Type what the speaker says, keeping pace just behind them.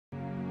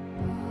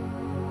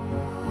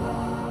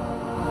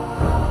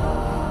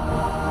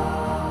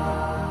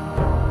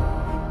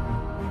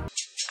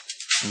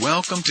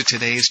Welcome to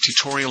today's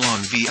tutorial on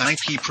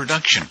VIP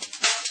production.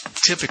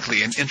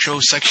 Typically an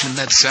intro section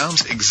that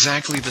sounds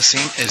exactly the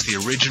same as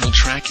the original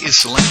track is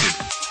selected.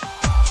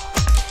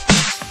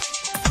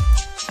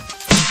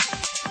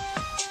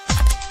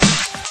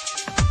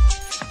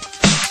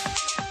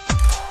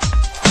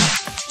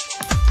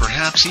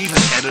 Perhaps even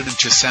edited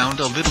to sound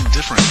a little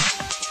different.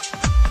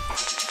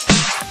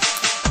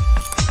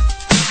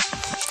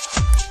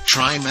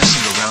 Try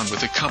messing around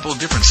with a couple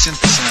different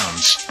synth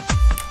sounds.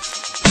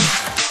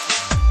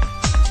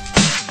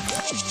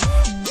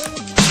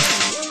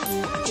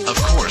 Of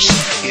course,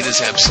 it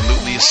is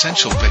absolutely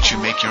essential that you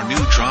make your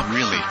new drop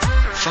really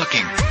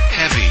fucking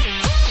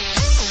heavy.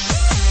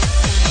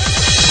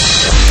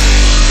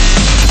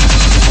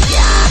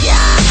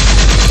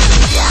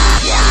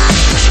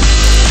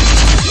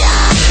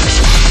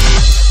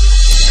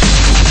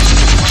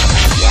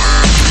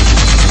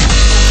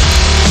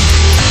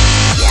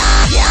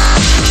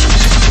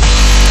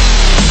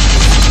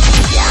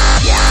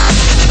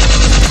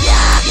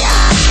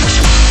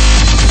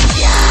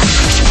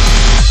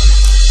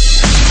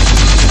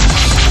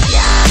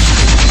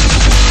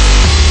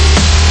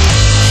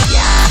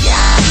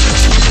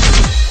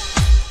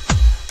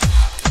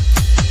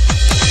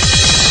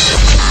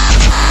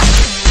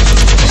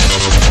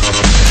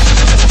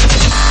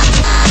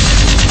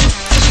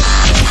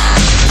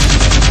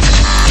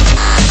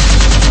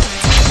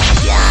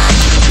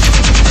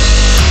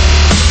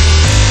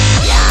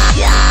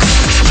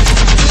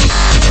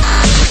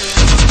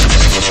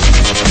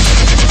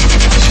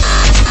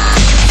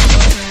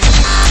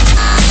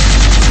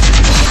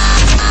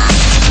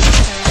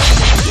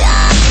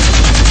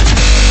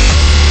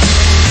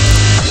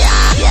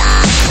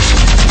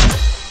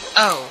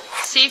 Oh,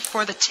 see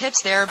for the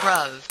tips there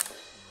bruv.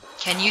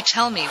 Can you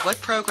tell me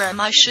what program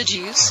I should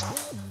use?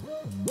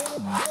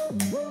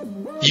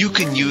 You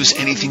can use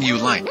anything you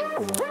like.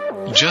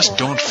 Just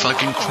don't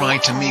fucking cry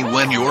to me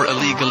when your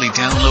illegally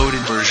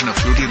downloaded version of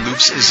Fruity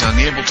Loops is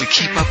unable to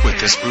keep up with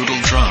this brutal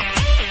drop.